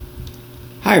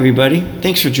Hi, everybody.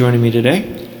 Thanks for joining me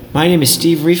today. My name is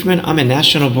Steve Reifman. I'm a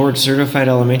National Board Certified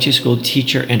Elementary School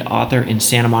teacher and author in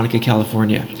Santa Monica,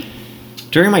 California.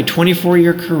 During my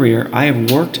 24-year career, I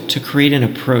have worked to create an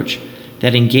approach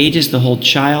that engages the whole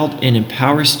child and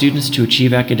empowers students to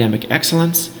achieve academic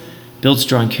excellence, build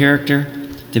strong character,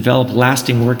 develop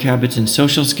lasting work habits and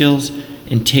social skills,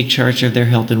 and take charge of their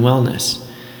health and wellness.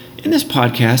 In this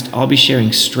podcast, I'll be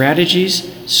sharing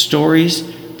strategies, stories,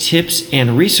 tips,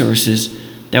 and resources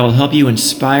that will help you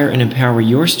inspire and empower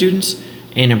your students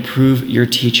and improve your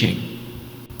teaching.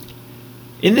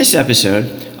 In this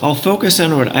episode, I'll focus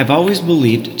on what I've always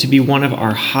believed to be one of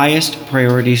our highest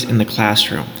priorities in the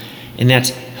classroom, and that's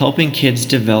helping kids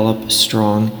develop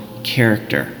strong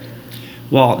character.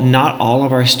 While not all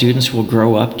of our students will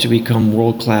grow up to become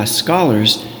world-class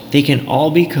scholars, they can all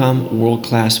become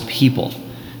world-class people.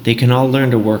 They can all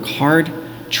learn to work hard,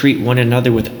 treat one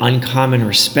another with uncommon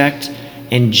respect,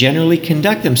 and generally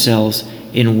conduct themselves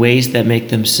in ways that make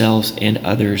themselves and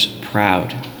others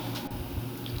proud.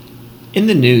 In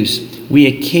the news, we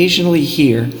occasionally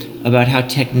hear about how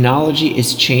technology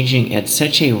is changing at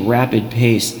such a rapid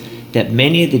pace that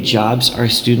many of the jobs our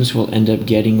students will end up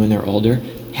getting when they're older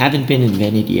haven't been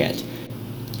invented yet.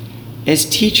 As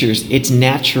teachers, it's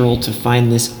natural to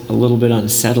find this a little bit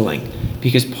unsettling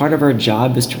because part of our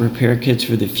job is to prepare kids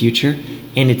for the future,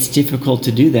 and it's difficult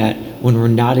to do that when we're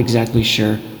not exactly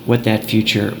sure what that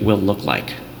future will look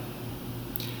like.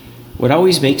 What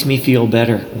always makes me feel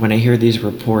better when I hear these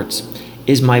reports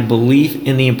is my belief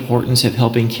in the importance of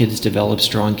helping kids develop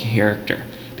strong character.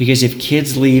 Because if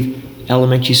kids leave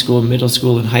elementary school, middle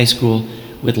school, and high school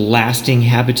with lasting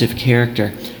habits of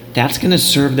character, that's going to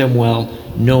serve them well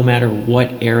no matter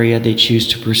what area they choose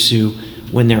to pursue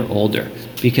when they're older.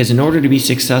 Because in order to be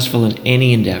successful in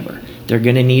any endeavor, they're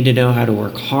going to need to know how to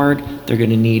work hard. They're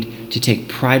going to need to take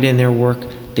pride in their work.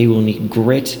 They will need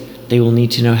grit. They will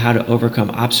need to know how to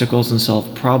overcome obstacles and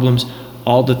solve problems,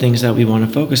 all the things that we want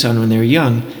to focus on when they're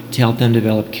young to help them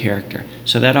develop character.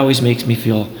 So that always makes me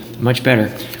feel much better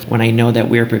when I know that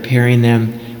we're preparing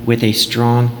them with a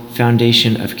strong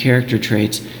foundation of character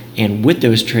traits, and with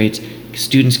those traits,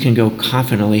 students can go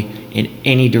confidently in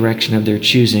any direction of their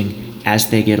choosing as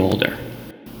they get older.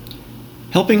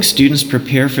 Helping students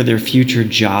prepare for their future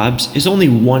jobs is only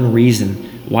one reason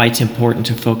why it's important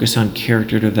to focus on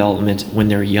character development when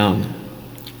they're young.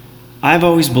 I've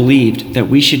always believed that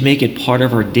we should make it part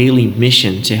of our daily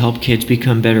mission to help kids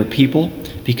become better people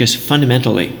because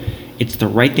fundamentally, it's the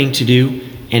right thing to do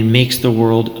and makes the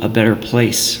world a better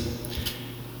place.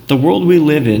 The world we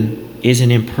live in is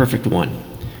an imperfect one.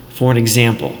 For an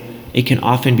example, it can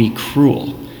often be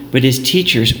cruel, but as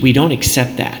teachers, we don't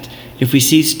accept that. If we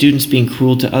see students being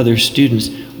cruel to other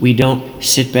students, we don't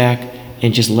sit back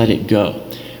and just let it go.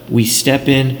 We step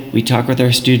in, we talk with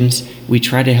our students, we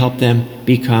try to help them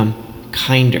become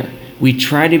kinder. We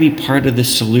try to be part of the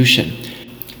solution.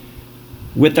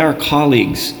 With our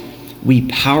colleagues, we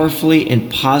powerfully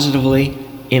and positively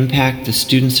impact the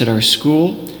students at our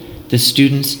school. The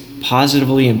students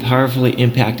positively and powerfully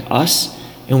impact us,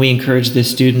 and we encourage the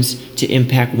students to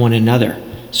impact one another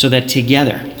so that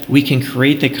together we can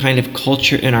create the kind of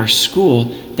culture in our school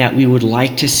that we would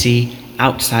like to see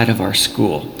outside of our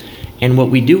school. And what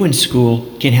we do in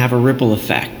school can have a ripple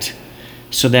effect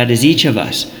so that as each of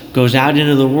us goes out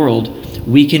into the world,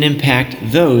 we can impact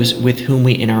those with whom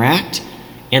we interact,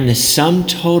 and the sum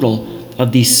total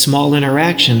of these small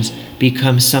interactions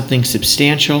becomes something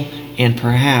substantial and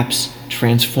perhaps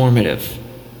transformative.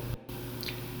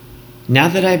 Now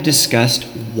that I've discussed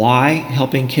why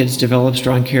helping kids develop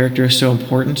strong character is so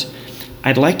important,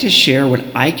 I'd like to share what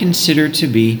I consider to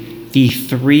be the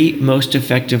 3 most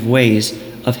effective ways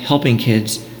of helping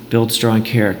kids build strong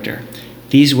character.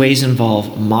 These ways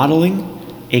involve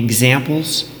modeling,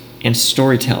 examples, and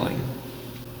storytelling.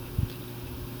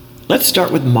 Let's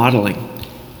start with modeling.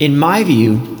 In my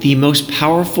view, the most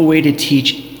powerful way to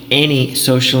teach any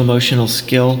social emotional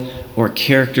skill or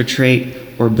character trait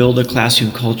or build a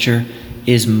classroom culture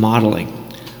is modeling.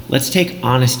 Let's take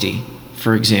honesty,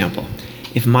 for example.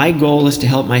 If my goal is to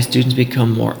help my students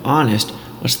become more honest,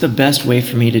 what's the best way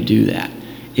for me to do that?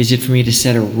 Is it for me to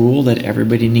set a rule that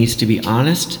everybody needs to be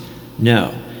honest?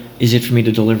 No. Is it for me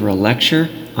to deliver a lecture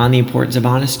on the importance of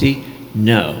honesty?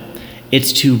 No.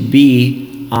 It's to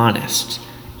be honest.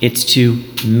 It's to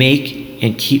make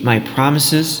and keep my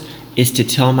promises. It's to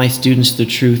tell my students the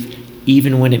truth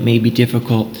even when it may be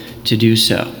difficult to do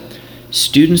so.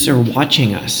 Students are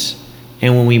watching us,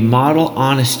 and when we model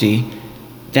honesty,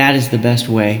 that is the best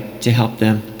way to help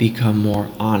them become more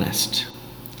honest.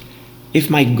 If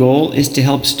my goal is to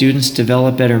help students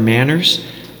develop better manners,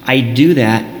 I do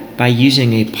that by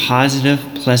using a positive,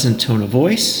 pleasant tone of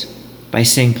voice, by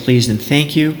saying please and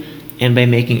thank you, and by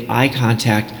making eye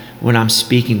contact when I'm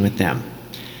speaking with them.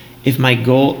 If my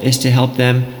goal is to help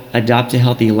them adopt a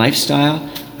healthy lifestyle,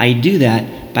 I do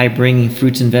that by bringing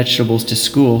fruits and vegetables to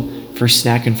school for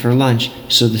snack and for lunch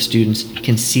so the students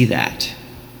can see that.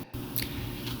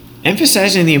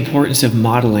 Emphasizing the importance of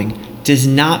modeling does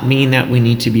not mean that we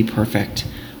need to be perfect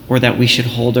or that we should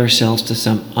hold ourselves to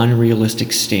some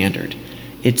unrealistic standard.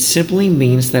 It simply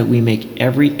means that we make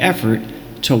every effort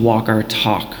to walk our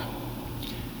talk.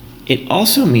 It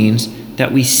also means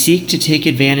that we seek to take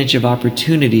advantage of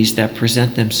opportunities that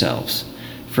present themselves.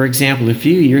 For example, a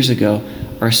few years ago,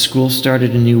 our school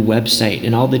started a new website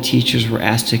and all the teachers were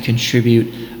asked to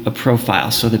contribute a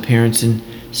profile so the parents and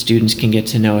students can get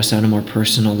to know us on a more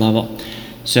personal level.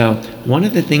 So one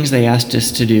of the things they asked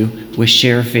us to do was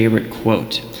share a favorite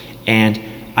quote. And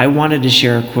I wanted to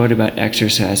share a quote about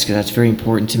exercise because that's very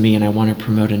important to me and I want to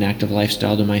promote an active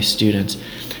lifestyle to my students.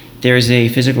 There's a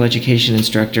physical education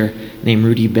instructor named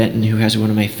Rudy Benton who has one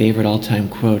of my favorite all-time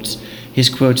quotes. His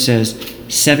quote says,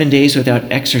 7 days without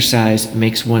exercise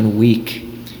makes one weak.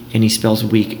 And he spells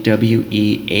weak,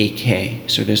 W-E-A-K.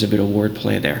 So there's a bit of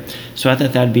wordplay there. So I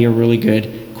thought that'd be a really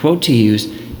good quote to use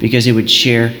because it would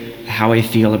share how I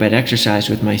feel about exercise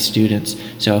with my students.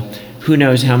 So who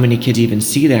knows how many kids even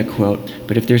see that quote,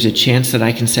 but if there's a chance that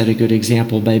I can set a good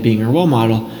example by being a role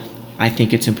model, I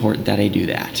think it's important that I do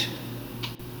that.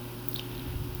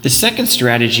 The second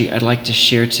strategy I'd like to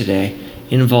share today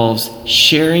involves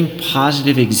sharing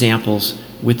positive examples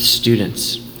with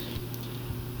students.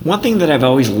 One thing that I've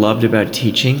always loved about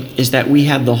teaching is that we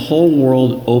have the whole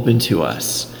world open to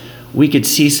us. We could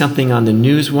see something on the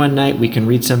news one night, we can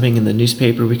read something in the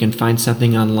newspaper, we can find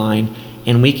something online,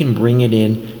 and we can bring it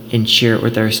in and share it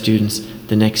with our students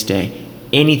the next day.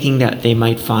 Anything that they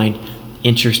might find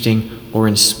interesting or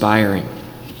inspiring.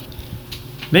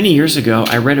 Many years ago,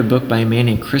 I read a book by a man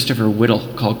named Christopher Whittle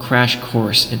called Crash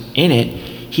Course, and in it,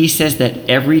 he says that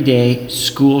every day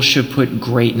school should put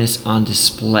greatness on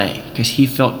display because he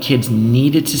felt kids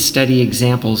needed to study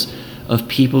examples of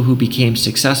people who became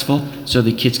successful so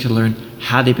the kids could learn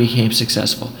how they became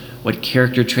successful, what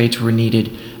character traits were needed,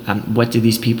 what did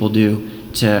these people do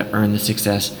to earn the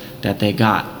success that they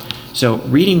got. So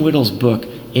reading Whittle's book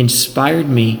inspired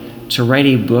me to write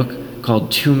a book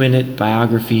called 2-Minute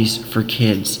Biographies for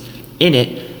Kids. In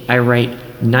it, I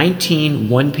write 19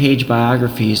 one-page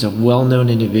biographies of well-known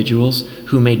individuals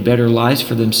who made better lives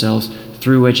for themselves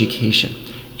through education.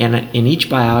 And in each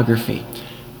biography,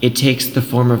 it takes the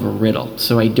form of a riddle.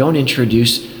 So I don't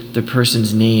introduce the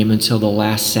person's name until the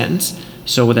last sentence,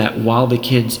 so that while the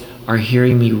kids are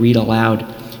hearing me read aloud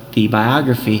the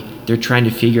biography, they're trying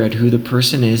to figure out who the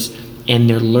person is, and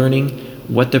they're learning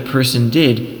what the person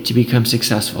did to become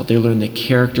successful. They learn the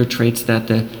character traits that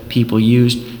the people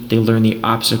used. They learn the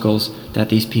obstacles that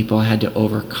these people had to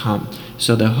overcome.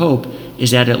 So the hope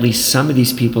is that at least some of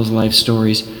these people's life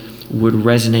stories would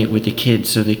resonate with the kids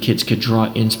so the kids could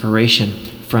draw inspiration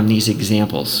from these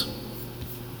examples.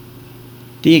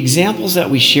 The examples that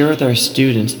we share with our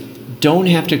students don't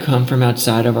have to come from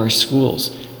outside of our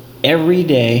schools. Every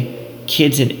day,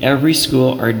 kids in every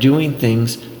school are doing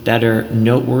things that are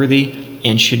noteworthy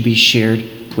and should be shared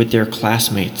with their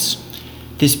classmates.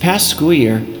 This past school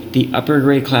year, the upper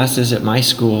grade classes at my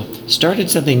school started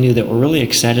something new that we're really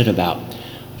excited about.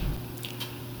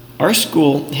 Our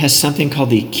school has something called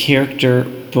the Character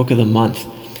Book of the Month,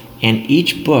 and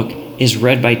each book is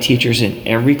read by teachers in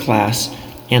every class,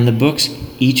 and the books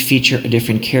each feature a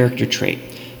different character trait.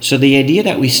 So the idea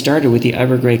that we started with the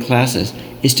upper grade classes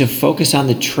is to focus on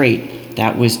the trait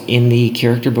that was in the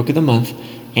Character Book of the Month,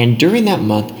 and during that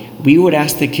month, we would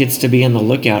ask the kids to be on the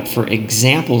lookout for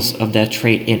examples of that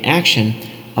trait in action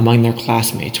among their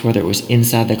classmates, whether it was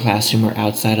inside the classroom or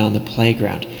outside on the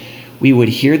playground. We would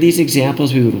hear these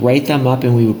examples, we would write them up,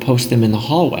 and we would post them in the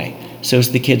hallway. So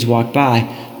as the kids walked by,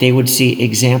 they would see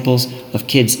examples of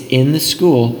kids in the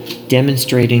school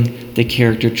demonstrating the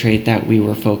character trait that we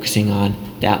were focusing on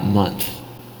that month.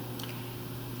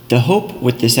 The hope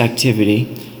with this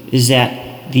activity is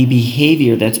that the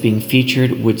behavior that's being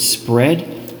featured would spread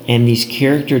and these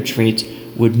character traits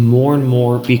would more and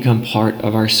more become part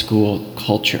of our school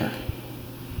culture.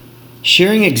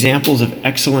 Sharing examples of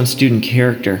excellent student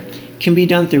character can be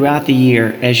done throughout the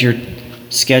year as your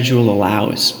schedule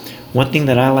allows. One thing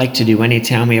that I like to do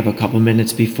anytime we have a couple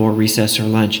minutes before recess or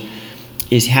lunch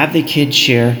is have the kids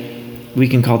share, we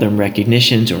can call them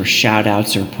recognitions or shout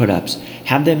outs or put-ups,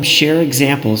 have them share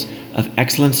examples of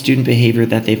excellent student behavior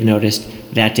that they've noticed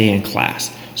that day in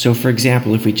class. So for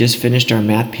example, if we just finished our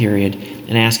math period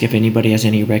and ask if anybody has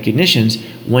any recognitions,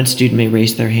 one student may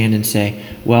raise their hand and say,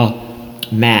 well,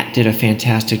 Matt did a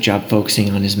fantastic job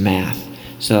focusing on his math.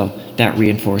 So that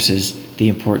reinforces the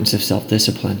importance of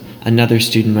self-discipline. Another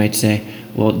student might say,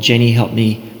 well, Jenny helped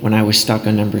me when I was stuck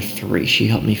on number 3. She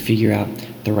helped me figure out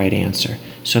the right answer.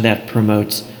 So that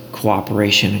promotes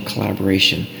cooperation and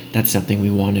collaboration. That's something we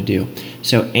want to do.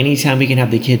 So anytime we can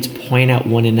have the kids point out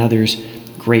one another's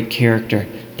great character,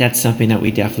 that's something that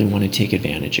we definitely want to take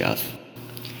advantage of.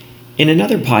 In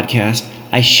another podcast,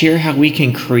 I share how we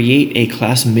can create a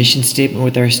class mission statement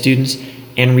with our students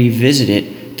and revisit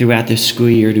it throughout the school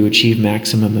year to achieve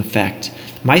maximum effect.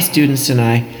 My students and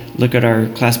I look at our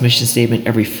class mission statement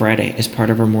every Friday as part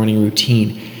of our morning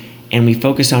routine, and we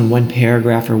focus on one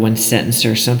paragraph or one sentence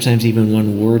or sometimes even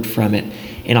one word from it,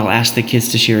 and I'll ask the kids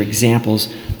to share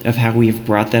examples of how we have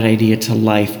brought that idea to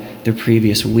life the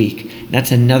previous week.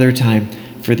 That's another time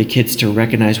for the kids to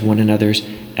recognize one another's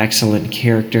excellent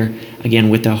character, again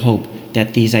with the hope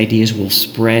that these ideas will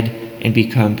spread and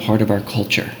become part of our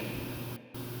culture.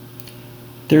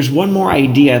 There's one more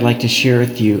idea I'd like to share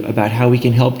with you about how we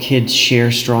can help kids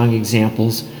share strong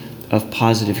examples of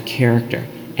positive character,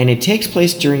 and it takes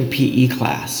place during PE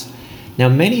class. Now,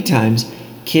 many times,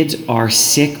 kids are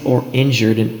sick or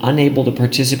injured and unable to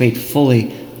participate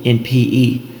fully in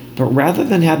PE, but rather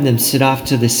than have them sit off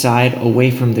to the side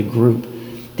away from the group,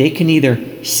 they can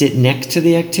either sit next to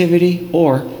the activity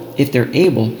or, if they're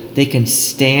able, they can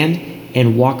stand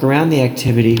and walk around the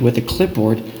activity with a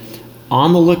clipboard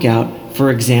on the lookout for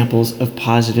examples of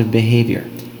positive behavior.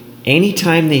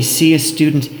 Anytime they see a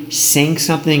student saying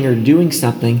something or doing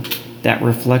something that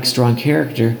reflects strong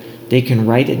character, they can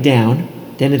write it down.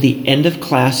 Then at the end of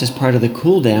class, as part of the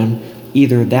cool down,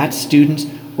 either that student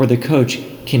or the coach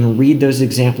can read those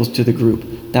examples to the group.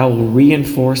 That will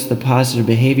reinforce the positive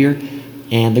behavior,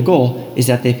 and the goal is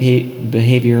that the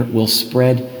behavior will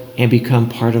spread and become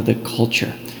part of the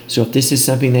culture. So if this is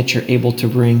something that you're able to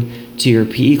bring to your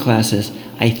PE classes,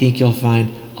 I think you'll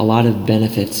find a lot of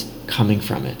benefits coming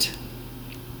from it.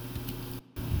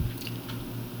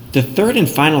 The third and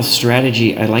final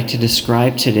strategy I'd like to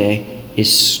describe today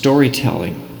is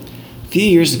storytelling. A few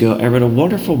years ago, I read a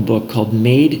wonderful book called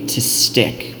Made to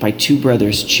Stick by two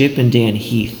brothers, Chip and Dan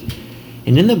Heath.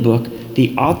 And in the book,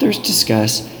 the authors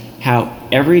discuss how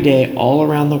every day all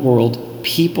around the world,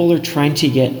 people are trying to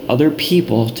get other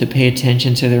people to pay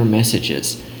attention to their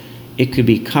messages. It could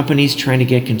be companies trying to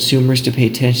get consumers to pay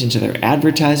attention to their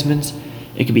advertisements.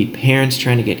 It could be parents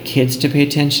trying to get kids to pay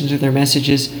attention to their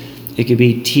messages. It could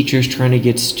be teachers trying to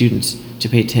get students to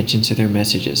pay attention to their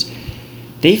messages.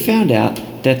 They found out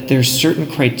that there's certain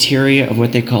criteria of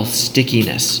what they call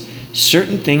stickiness,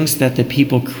 certain things that the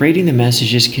people creating the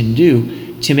messages can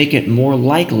do to make it more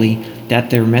likely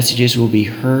that their messages will be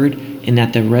heard and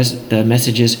that the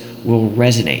messages will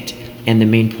resonate and the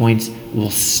main points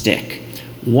will stick.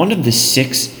 One of the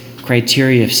 6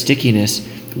 criteria of stickiness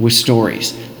was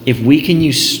stories. If we can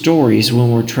use stories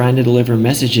when we're trying to deliver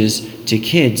messages to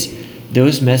kids,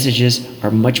 those messages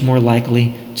are much more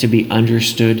likely to be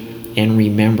understood and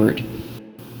remembered.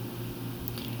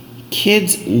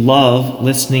 Kids love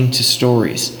listening to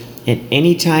stories, and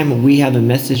anytime we have a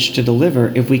message to deliver,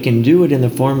 if we can do it in the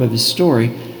form of a story,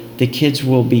 the kids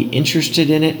will be interested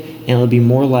in it and it'll be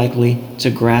more likely to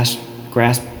grasp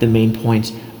the main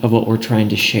points of what we're trying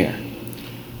to share.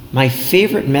 My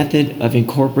favorite method of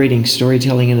incorporating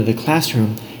storytelling into the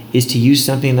classroom is to use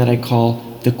something that I call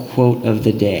the quote of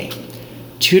the day.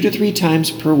 2 to 3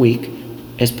 times per week,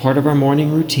 as part of our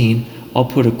morning routine, I'll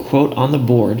put a quote on the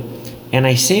board, and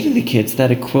I say to the kids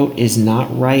that a quote is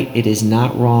not right, it is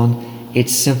not wrong,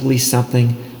 it's simply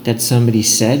something that somebody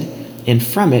said, and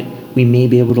from it, we may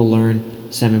be able to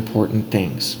learn some important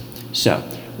things. So,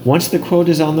 once the quote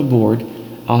is on the board,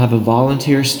 I'll have a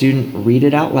volunteer student read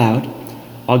it out loud.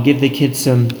 I'll give the kids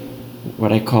some,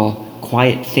 what I call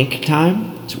quiet think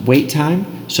time, it's wait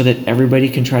time, so that everybody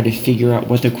can try to figure out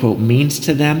what the quote means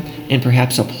to them and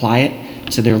perhaps apply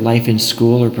it to their life in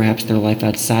school or perhaps their life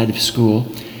outside of school.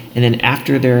 And then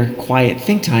after their quiet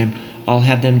think time, I'll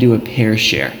have them do a pair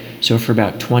share. So for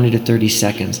about 20 to 30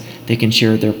 seconds, they can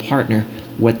share with their partner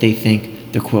what they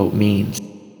think the quote means.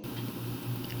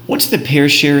 Once the pair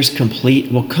share is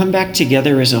complete, we'll come back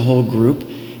together as a whole group,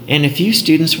 and a few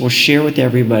students will share with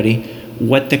everybody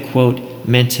what the quote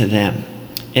meant to them.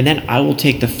 And then I will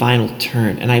take the final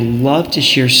turn. And I love to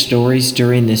share stories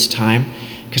during this time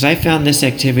because I found this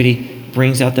activity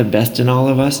brings out the best in all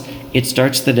of us. It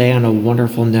starts the day on a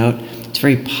wonderful note. It's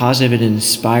very positive and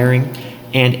inspiring.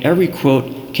 And every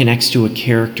quote connects to a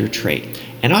character trait.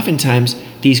 And oftentimes,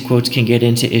 these quotes can get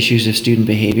into issues of student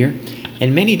behavior.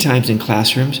 And many times in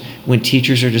classrooms, when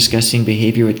teachers are discussing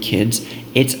behavior with kids,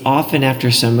 it's often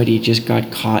after somebody just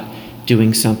got caught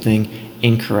doing something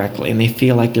incorrectly and they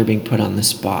feel like they're being put on the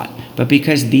spot. But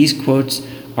because these conversations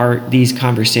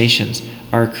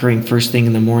are occurring first thing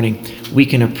in the morning, we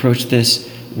can approach this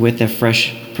with a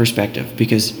fresh perspective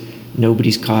because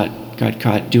nobody's got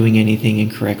caught doing anything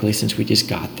incorrectly since we just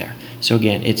got there. So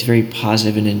again, it's very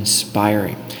positive and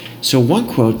inspiring. So one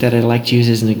quote that I'd like to use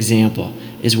as an example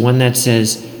is one that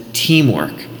says,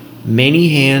 teamwork, many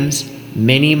hands,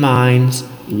 many minds,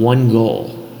 one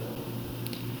goal.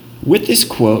 With this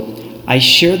quote, I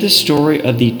share the story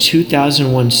of the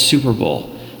 2001 Super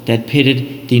Bowl that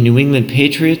pitted the New England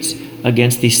Patriots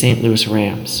against the St. Louis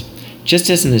Rams. Just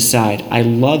as an aside, I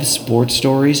love sports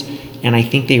stories, and I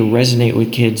think they resonate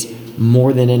with kids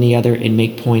more than any other and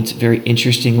make points very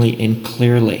interestingly and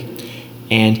clearly.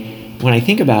 And when I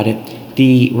think about it,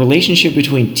 the relationship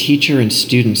between teacher and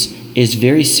students is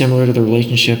very similar to the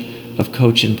relationship of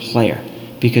coach and player,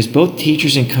 because both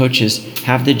teachers and coaches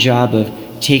have the job of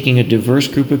taking a diverse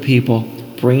group of people,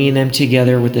 bringing them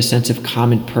together with a sense of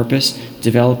common purpose,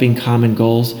 developing common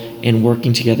goals, and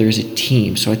working together as a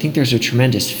team. So I think there's a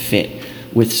tremendous fit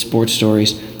with sports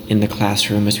stories in the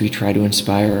classroom as we try to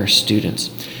inspire our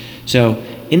students. So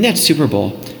in that Super Bowl,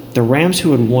 the Rams,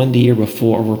 who had won the year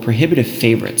before, were prohibitive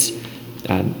favorites.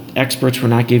 Experts were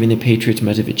not giving the Patriots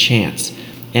much of a chance.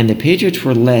 And the Patriots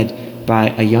were led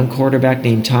by a young quarterback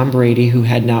named Tom Brady, who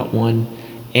had not won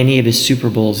any of his Super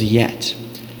Bowls yet.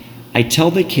 I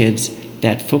tell the kids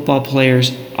that football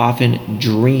players often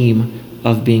dream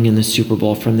of being in the Super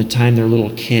Bowl from the time they're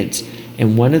little kids.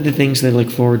 And one of the things they look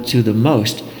forward to the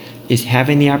most is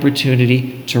having the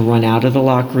opportunity to run out of the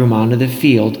locker room onto the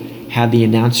field, have the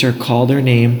announcer call their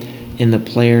name, and the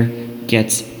player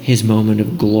gets his moment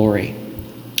of glory.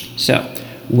 So,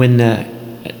 when the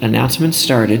announcement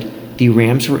started, the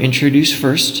Rams were introduced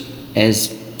first,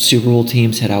 as Super Bowl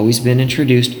teams had always been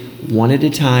introduced, one at a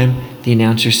time, the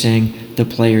announcer saying the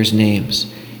players'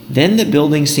 names. Then the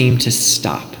building seemed to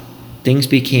stop. Things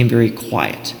became very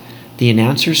quiet. The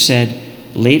announcer said,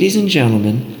 "Ladies and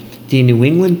gentlemen, the New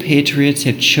England Patriots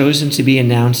have chosen to be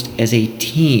announced as a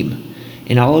team."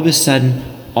 And all of a sudden,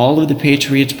 all of the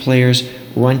Patriots players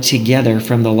run together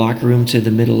from the locker room to the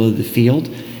middle of the field,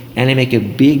 and they make a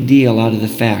big deal out of the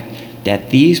fact that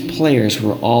these players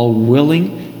were all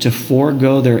willing to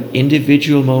forego their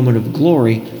individual moment of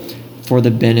glory for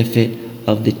the benefit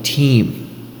of the team.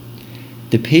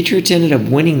 The Patriots ended up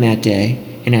winning that day,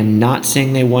 and I'm not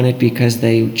saying they won it because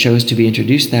they chose to be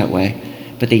introduced that way,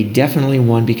 but they definitely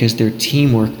won because their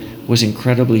teamwork was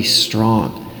incredibly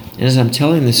strong. And as I'm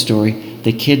telling this story,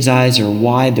 the kids' eyes are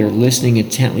wide, they're listening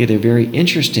intently, they're very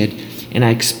interested, and I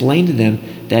explained to them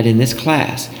that in this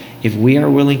class, if we are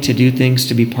willing to do things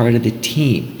to be part of the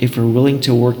team, if we're willing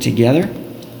to work together,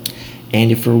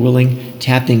 and if we're willing to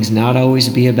have things not always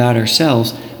be about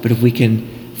ourselves, but if we can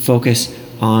focus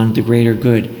on the greater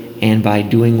good, and by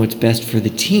doing what's best for the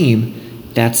team,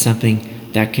 that's something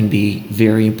that can be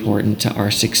very important to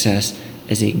our success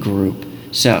as a group.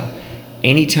 So,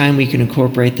 anytime we can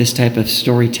incorporate this type of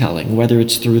storytelling, whether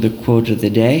it's through the quote of the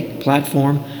day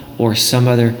platform or some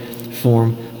other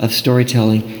form of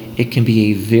storytelling, it can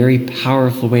be a very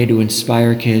powerful way to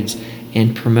inspire kids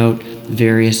and promote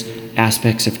various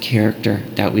aspects of character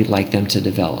that we'd like them to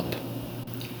develop.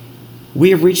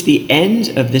 We have reached the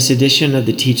end of this edition of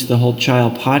the Teach the Whole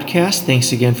Child podcast.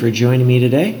 Thanks again for joining me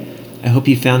today. I hope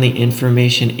you found the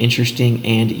information interesting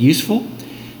and useful.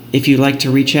 If you'd like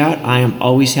to reach out, I am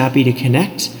always happy to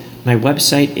connect. My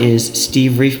website is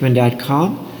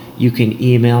steveriefman.com. You can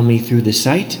email me through the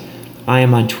site. I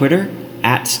am on Twitter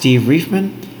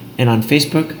 @SteveRiefman, and on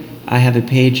Facebook, I have a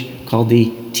page called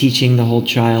the Teaching the Whole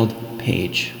Child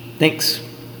page. Thanks.